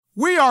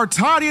We are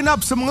tidying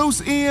up some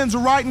loose ends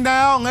right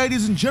now,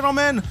 ladies and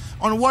gentlemen,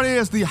 on what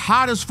is the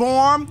hottest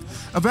form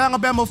of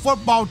Alabama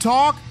football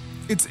talk.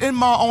 It's In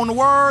My Own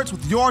Words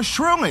with yours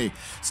truly,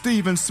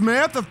 Stephen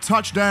Smith of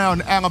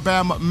Touchdown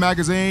Alabama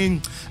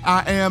Magazine.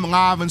 I am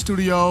live in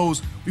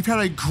studios. We've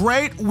had a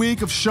great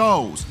week of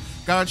shows.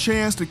 Got a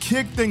chance to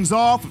kick things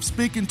off of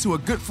speaking to a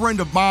good friend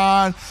of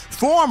mine,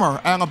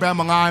 former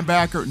Alabama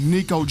linebacker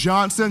Nico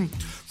Johnson.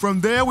 From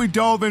there, we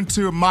dove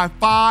into my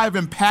 5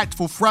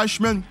 impactful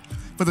freshmen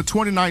for the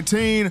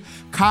 2019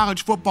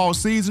 college football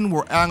season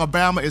where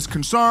Alabama is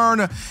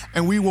concerned.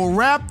 And we will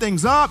wrap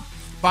things up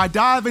by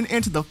diving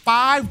into the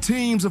 5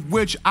 teams of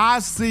which I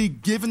see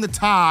giving the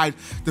Tide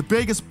the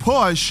biggest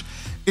push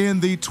in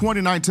the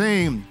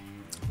 2019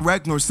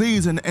 regular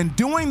season, and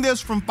doing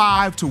this from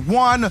 5 to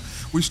 1.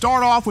 We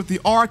start off with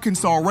the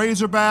Arkansas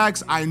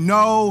Razorbacks. I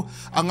know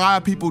a lot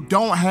of people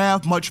don't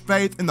have much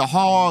faith in the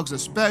Hogs,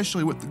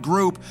 especially with the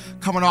group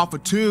coming off a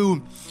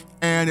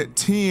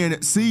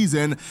 2-10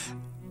 season.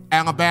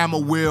 Alabama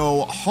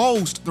will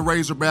host the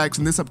Razorbacks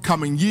in this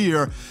upcoming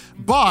year.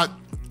 But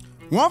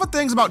one of the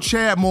things about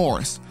Chad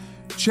Morris,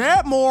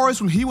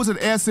 when he was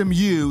at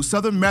SMU,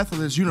 Southern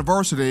Methodist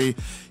University,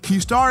 he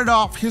started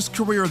off his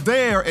career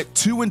there at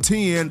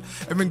 2-10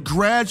 and then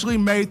gradually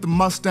made the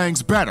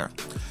Mustangs better.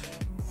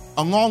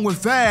 Along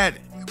with that,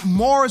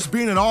 Morris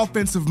being an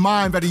offensive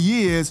mind that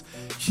he is,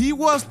 he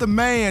was the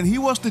man, he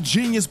was the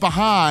genius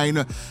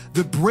behind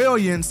the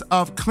brilliance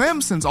of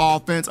Clemson's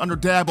offense under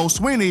Dabo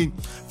Swinney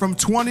from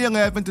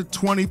 2011 to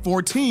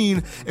 2014,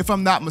 if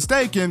I'm not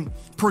mistaken,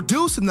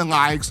 producing the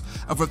likes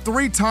of a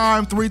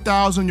 3-time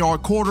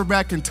 3,000-yard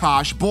quarterback in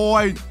Tosh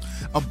Boyd,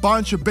 a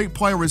bunch of big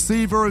play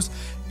receivers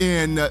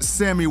in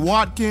Sammy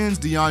Watkins,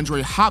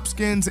 DeAndre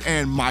Hopkins,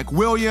 and Mike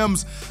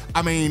Williams.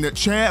 I mean,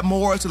 Chad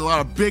Morris did a lot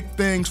of big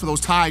things for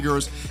those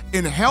Tigers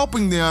in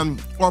helping them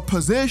or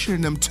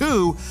positioning them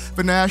to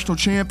the national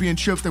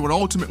championships they would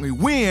ultimately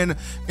win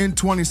in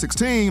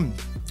 2016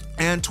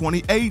 and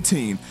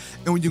 2018.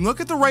 And when you look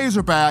at the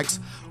Razorbacks,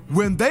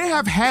 when they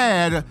have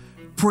had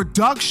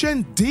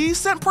production,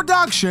 decent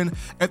production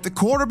at the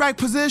quarterback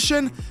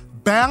position,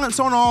 balance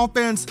on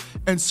offense,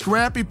 and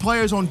scrappy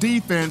players on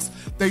defense,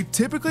 they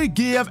typically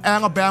give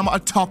Alabama a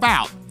tough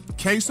out.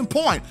 Case in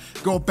point,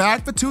 go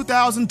back to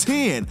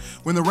 2010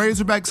 when the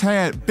Razorbacks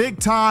had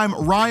big-time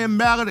Ryan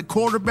Mallett at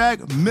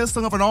quarterback,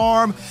 missing of an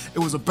arm. It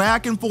was a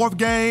back-and-forth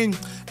game.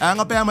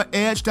 Alabama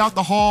edged out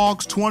the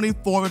Hogs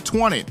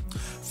 24-20.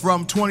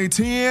 From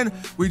 2010,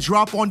 we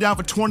drop on down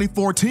for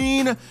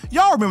 2014.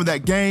 Y'all remember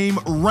that game?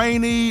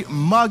 Rainy,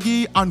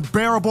 muggy,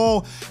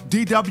 unbearable.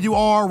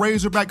 DWR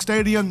Razorback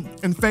Stadium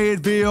in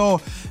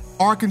Fayetteville.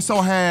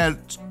 Arkansas had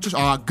just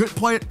a good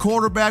play at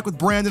quarterback with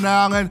Brandon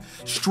Allen,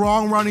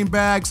 strong running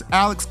backs,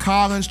 Alex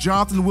Collins,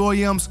 Jonathan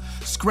Williams,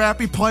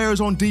 scrappy players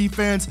on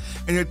defense,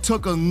 and it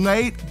took a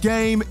late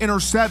game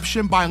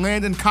interception by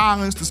Landon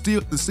Collins to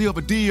seal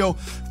the deal,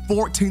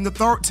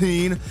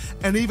 14-13,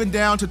 and even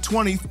down to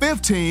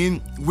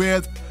 2015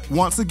 with,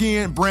 once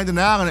again, Brandon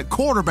Allen at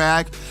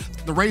quarterback.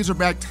 The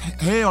Razorbacks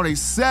held a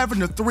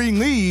 7-3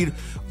 lead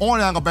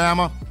on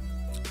Alabama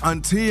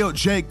until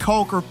Jake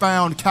Coker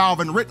found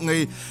Calvin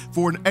Ridley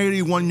for an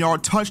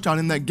 81-yard touchdown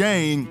in that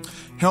game,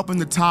 helping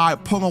the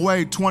Tide pull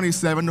away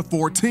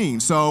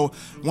 27-14. So,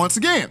 once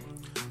again,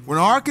 when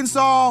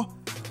Arkansas,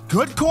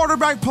 good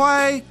quarterback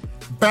play,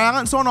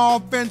 balance on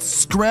offense,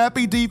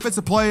 scrappy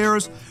defensive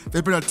players,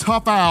 they've been a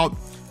tough out,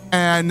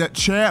 and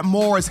Chad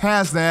Morris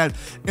has that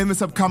in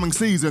this upcoming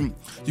season.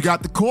 You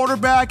got the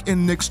quarterback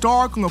in Nick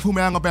Starkel, of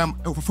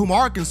whom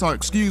Arkansas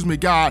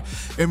got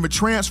in the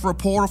transfer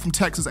portal from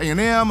Texas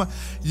A&M.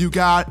 You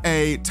got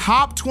a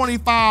top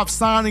 25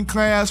 signing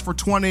class for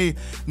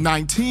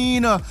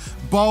 2019.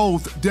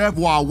 Both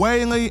Devois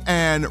Whaley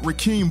and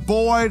Rakeem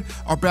Boyd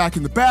are back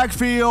in the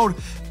backfield.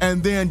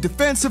 And then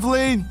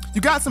defensively,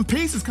 you got some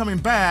pieces coming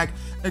back,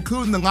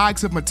 including the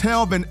likes of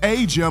Metelvin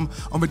Agim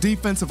on the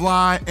defensive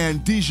line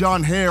and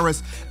Dijon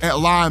Harris at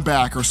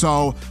linebacker.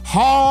 So,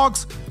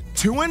 Hogs,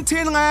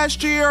 2-10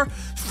 last year,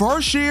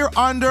 first year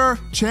under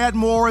Chad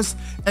Morris.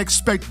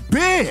 Expect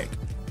big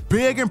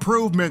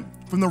improvement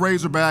from the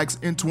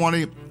Razorbacks in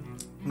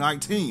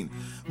 2019.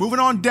 Moving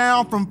on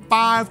down from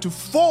 5 to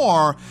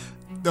 4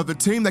 of the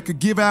team that could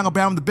give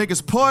Alabama the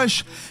biggest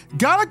push,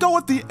 gotta go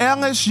with the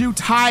LSU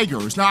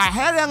Tigers. Now, I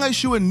had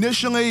LSU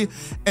initially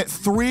at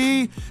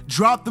 3,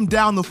 dropped them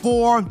down to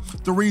 4.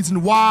 The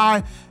reason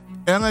why,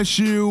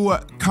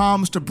 LSU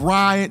comes to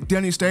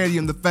Bryant-Denny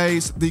Stadium to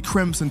face the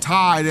Crimson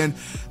Tide, and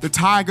the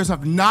Tigers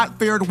have not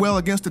fared well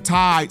against the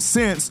Tide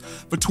since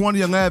the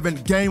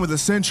 2011 game of the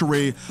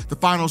century, the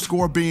final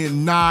score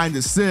being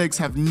 9-6,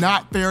 have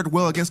not fared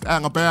well against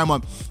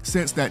Alabama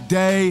since that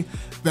day,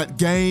 that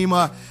game.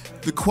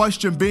 The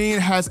question being,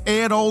 has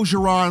Ed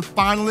Orgeron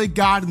finally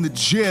gotten the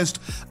gist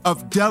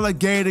of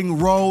delegating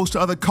roles to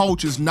other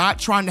coaches, not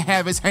trying to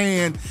have his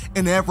hand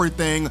in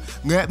everything,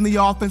 letting the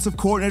offensive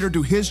coordinator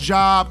do his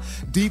job?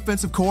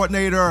 Defensive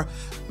coordinator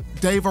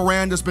Dave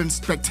Aranda's been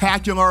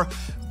spectacular,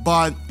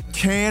 but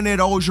can Ed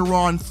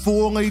Orgeron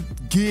fully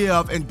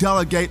give and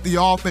delegate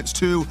the offense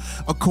to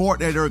a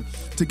coordinator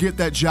to get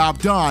that job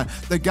done.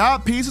 They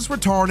got pieces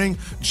returning.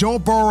 Joe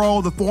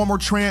Burrow, the former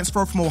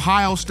transfer from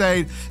Ohio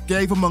State,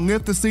 gave him a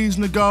lift the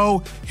season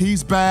ago.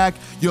 He's back.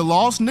 You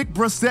lost Nick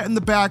Brissett in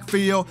the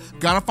backfield.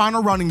 Got to find a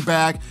running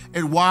back.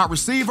 And wide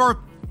receiver,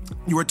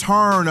 you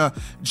return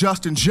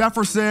Justin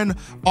Jefferson.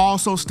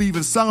 Also,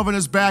 Stephen Sullivan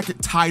is back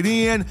at tight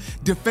end.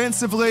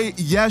 Defensively,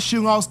 yes,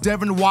 you lost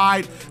Devin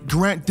White,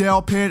 Grant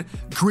Delpit,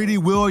 Greedy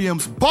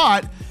Williams,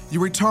 but you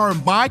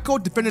return Michael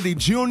Definity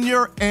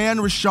Jr. and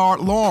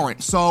Rashard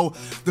Lawrence. So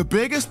the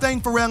biggest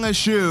thing for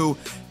LSU,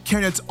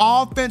 can its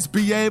offense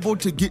be able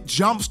to get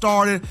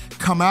jump-started,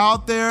 come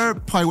out there,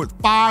 play with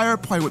fire,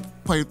 play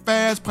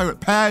fast, play with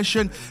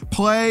passion,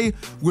 play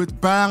with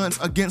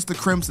balance against the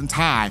Crimson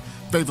Tide?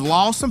 They've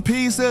lost some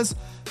pieces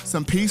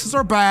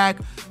are back,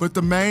 but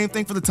the main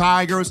thing for the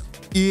Tigers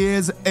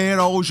is Ed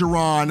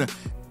Orgeron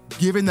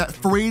giving that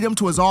freedom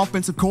to his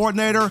offensive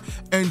coordinator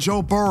and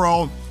Joe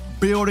Burrow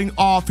building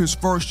off his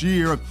first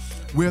year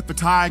with the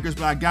Tigers,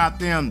 but I got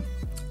them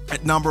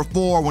at number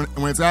 4. When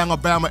it's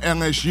Alabama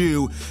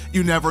LSU,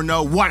 you never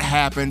know what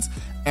happens,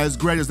 as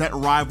great as that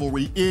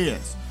rivalry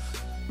is.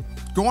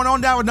 Going on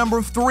down to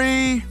number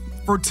 3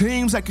 for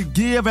teams that could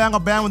give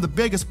Alabama the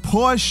biggest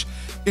push,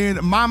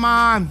 in my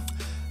mind,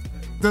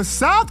 the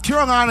South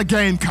Carolina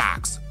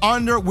Gamecocks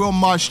under Will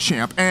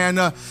Muschamp.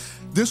 And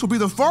this will be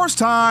the first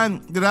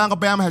time that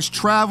Alabama has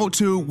traveled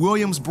to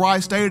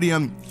Williams-Brice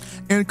Stadium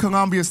in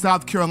Columbia,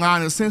 South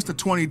Carolina since the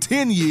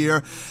 2010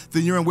 year,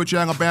 the year in which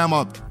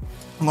Alabama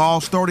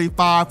lost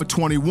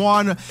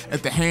 35-21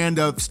 at the hand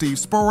of Steve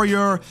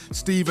Spurrier,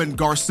 Steven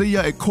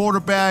Garcia at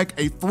quarterback,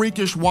 a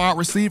freakish wide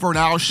receiver in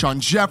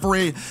Alshon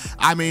Jeffrey.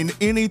 I mean,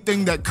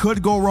 anything that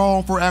could go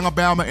wrong for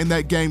Alabama in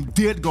that game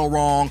did go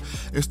wrong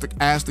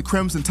as the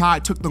Crimson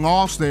Tide took the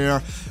loss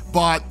there.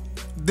 But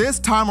this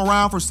time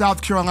around for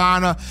South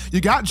Carolina,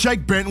 you got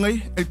Jake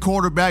Bentley at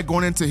quarterback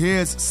going into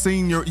his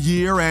senior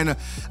year, and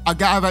a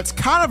guy that's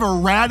kind of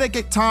erratic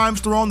at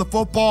times throwing the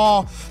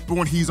football, but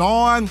when he's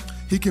on,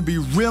 he can be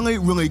really,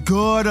 really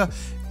good.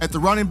 At the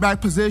running back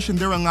position,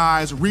 therein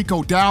lies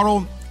Rico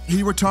Dowdle.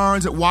 He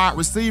returns at wide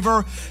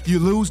receiver. You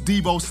lose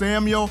Deebo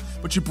Samuel,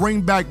 but you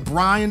bring back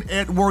Brian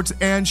Edwards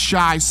and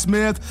Shi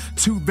Smith,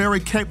 two very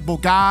capable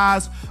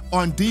guys.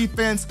 On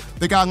defense,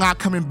 they got a lot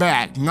coming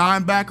back.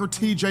 Linebacker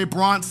TJ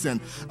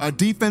Bronson, a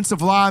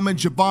defensive lineman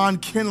Javon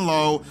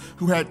Kinlow,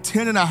 who had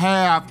 10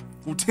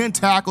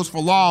 tackles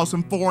for loss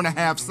and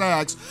 4.5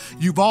 sacks.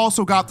 You've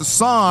also got the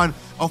son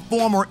of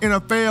former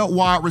NFL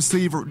wide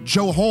receiver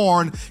Joe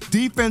Horn,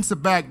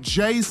 defensive back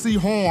J.C.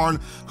 Horn,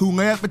 who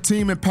led the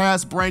team in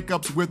pass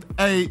breakups with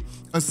 8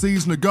 a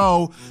season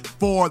ago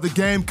for the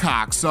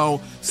Gamecocks. So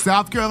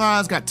South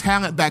Carolina's got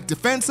talent back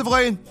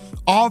defensively.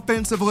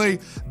 Offensively,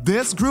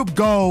 this group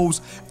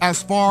goes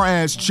as far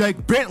as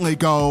Jake Bentley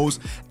goes,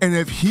 and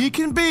if he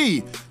can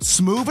be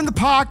smooth in the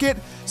pocket,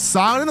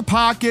 solid in the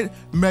pocket,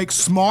 make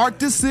smart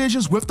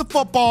decisions with the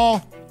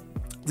football,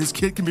 this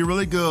kid can be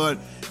really good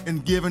in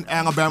giving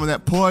Alabama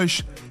that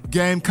push.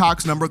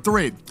 Gamecocks number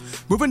 3.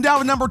 Moving down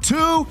to number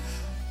 2,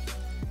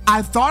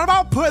 I thought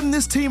about putting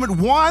this team at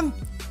 1,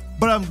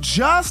 but I'm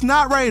just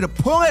not ready to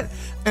pull it.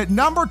 At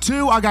number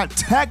 2, I got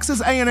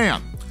Texas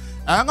A&M.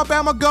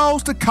 Alabama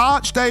goes to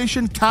College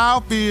Station, Kyle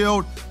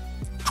Field.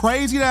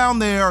 Crazy down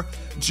there.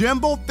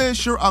 Jimbo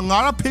Fisher, a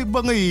lot of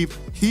people believe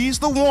he's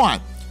the one.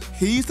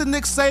 He's the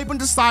Nick Saban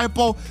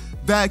disciple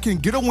that can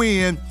get a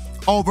win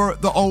over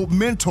the old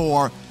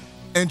mentor.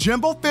 And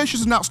Jimbo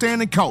Fisher's an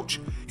outstanding coach.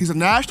 He's a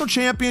national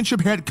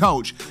championship head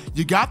coach.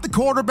 You got the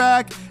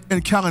quarterback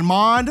in Kellen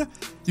Mond.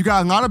 You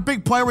got a lot of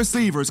big play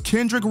receivers.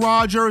 Kendrick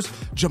Rogers,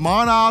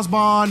 Jamon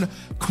Osborne,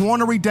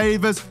 Cornery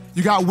Davis.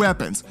 You got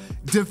weapons.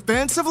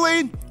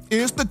 Defensively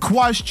is the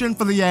question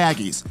for the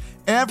Aggies.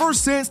 Ever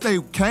since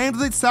they came to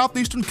the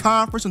Southeastern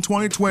Conference in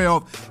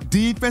 2012,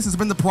 defense has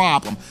been the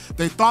problem.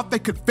 They thought they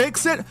could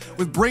fix it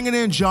with bringing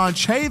in John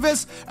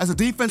Chavis as a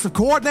defensive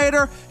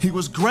coordinator. He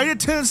was great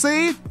at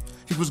Tennessee.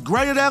 He was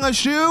great at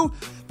LSU,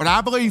 but I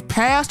believe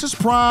past his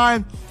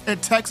prime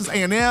at Texas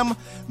A&M.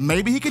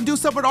 Maybe he can do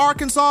something at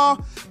Arkansas,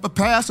 but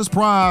past his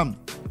prime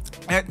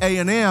at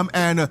A&M,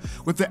 and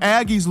with the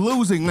Aggies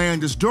losing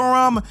Landis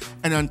Durham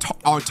and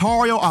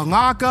Artario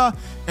Alaka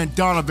and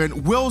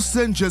Donovan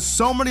Wilson, just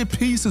so many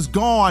pieces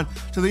gone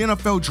to the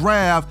NFL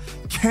draft,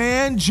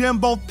 can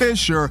Jimbo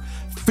Fisher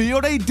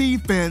field a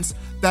defense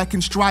that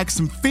can strike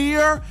some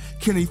fear?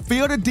 Can he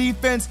field a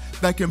defense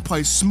that can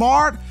play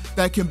smart,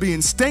 that can be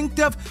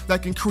instinctive,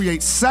 that can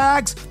create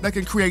sacks, that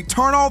can create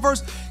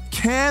turnovers?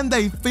 Can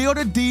they field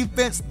a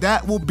defense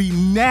that will be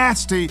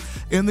nasty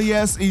in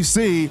the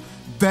SEC?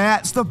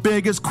 That's the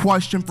biggest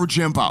question for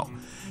Jimbo.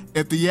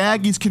 If the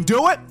Aggies can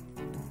do it,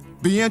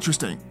 be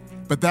interesting.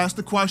 But that's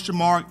the question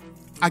mark.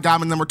 I got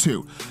him at number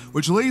 2,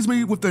 which leaves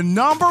me with the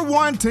number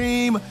 1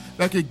 team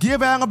that could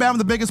give Alabama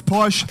the biggest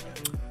push,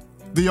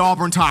 the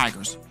Auburn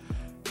Tigers.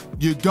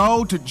 You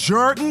go to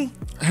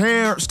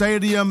Jordan-Hare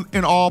Stadium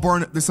in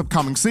Auburn this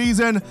upcoming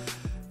season.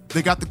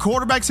 They got the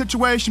quarterback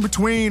situation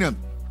between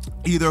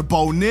either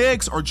Bo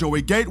Nix or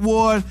Joey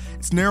Gatewood.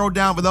 It's narrowed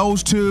down for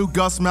those two.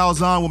 Gus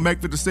Malzahn will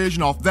make the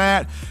decision off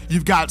that.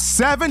 You've got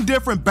 7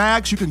 different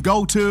backs you can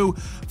go to.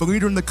 The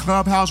leader in the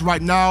clubhouse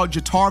right now,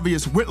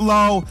 Jatarvius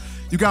Whitlow.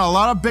 You got a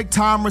lot of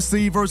big-time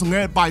receivers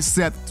led by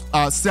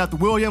Seth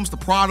Williams, the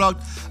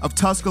product of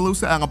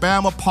Tuscaloosa,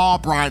 Alabama, Paul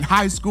Bryant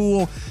High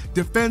School.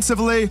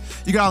 Defensively,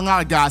 you got a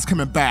lot of guys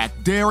coming back.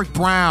 Derek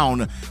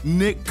Brown,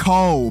 Nick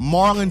Cole,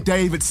 Marlon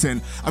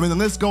Davidson. I mean, the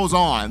list goes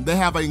on. They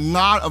have a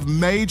lot of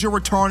major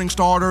returning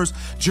starters.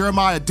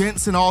 Jeremiah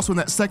Denson also in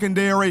that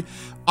secondary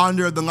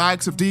under the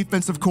likes of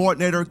defensive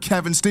coordinator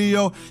Kevin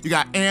Steele. You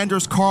got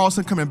Anders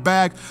Carlson coming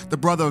back, the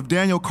brother of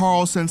Daniel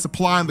Carlson,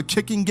 supplying the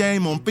kicking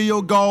game on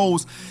field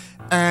goals.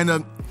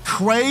 And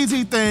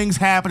crazy things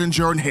happen in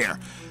Jordan-Hare.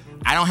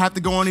 I don't have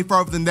to go any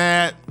further than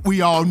that.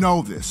 We all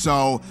know this.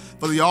 So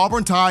for the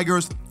Auburn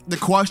Tigers, the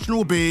question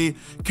will be,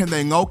 can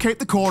they locate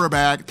the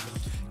quarterback?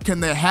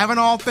 Can they have an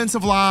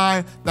offensive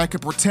line that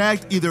can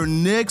protect either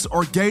Nix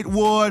or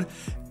Gatewood?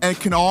 And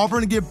can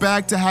Auburn get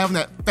back to having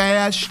that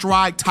fast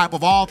strike type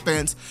of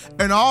offense?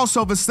 And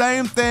also the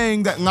same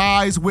thing that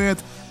lies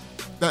with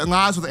Ed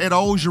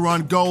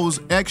Orgeron goes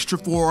extra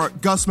for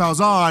Gus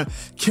Malzahn.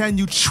 Can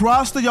you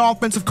trust the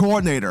offensive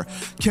coordinator?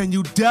 Can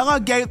you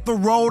delegate the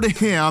role to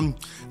him?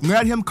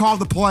 Let him call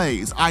the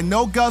plays. I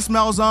know Gus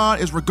Malzahn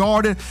is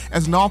regarded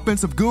as an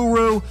offensive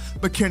guru,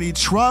 but can he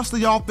trust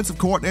the offensive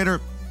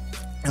coordinator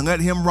and let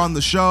him run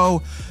the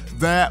show?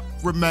 That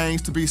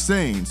remains to be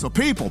seen. So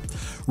people,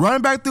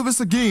 running back through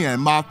this again,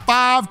 my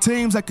 5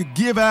 teams that could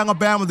give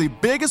Alabama the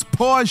biggest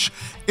push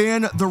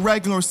in the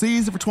regular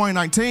season for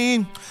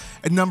 2019.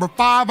 At number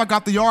 5, I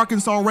got the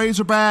Arkansas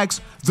Razorbacks.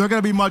 They're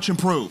going to be much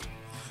improved.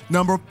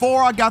 Number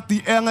 4, I got the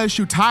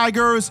LSU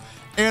Tigers.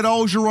 Ed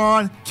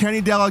Orgeron, can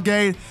he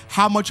delegate?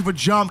 How much of a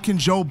jump can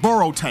Joe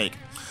Burrow take?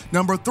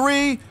 Number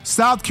 3,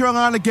 South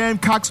Carolina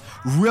Gamecocks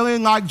really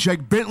like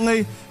Jake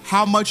Bentley.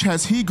 How much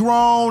has he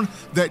grown?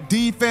 That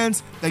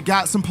defense, they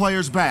got some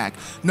players back.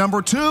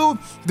 Number 2,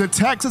 the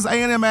Texas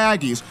A&M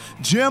Aggies.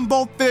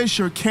 Jimbo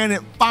Fisher, can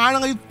it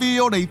finally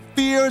field a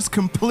fierce,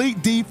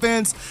 complete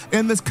defense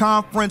in this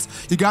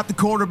conference? You got the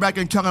quarterback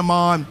in Kellen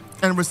Mond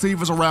and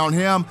receivers around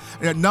him.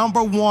 And at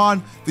number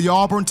 1, the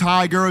Auburn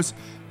Tigers.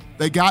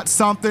 They got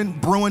something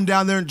brewing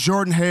down there in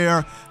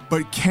Jordan-Hare,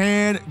 but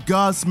can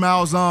Gus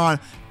Malzahn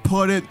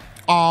put it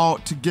all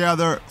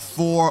together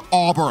for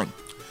Auburn?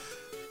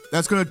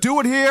 That's going to do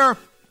it here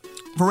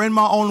for In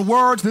My Own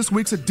Words, this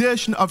week's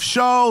edition of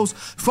shows.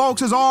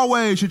 Folks, as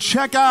always, you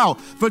check out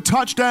the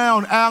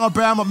Touchdown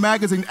Alabama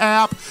Magazine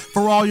app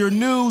for all your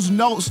news,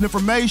 notes, and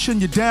information.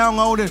 You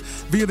download it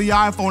via the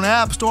iPhone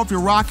App Store if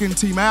you're rocking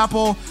Team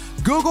Apple.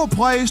 Google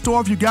Play Store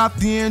if you got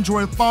the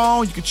Android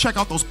phone. You can check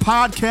out those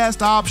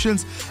podcast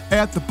options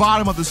at the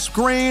bottom of the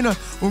screen.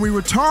 When we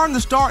return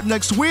to start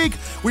next week,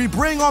 we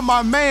bring on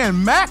my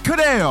man, Matt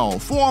Caddell,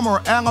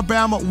 former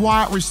Alabama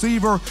wide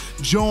receiver,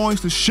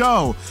 joins the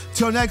show.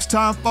 Till next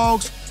time,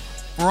 folks,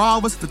 for all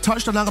of us at the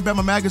Touchdown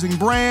Alabama Magazine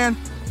brand,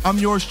 I'm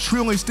yours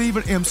truly,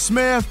 Stephen M.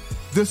 Smith.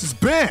 This has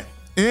been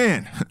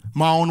In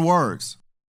My Own Words.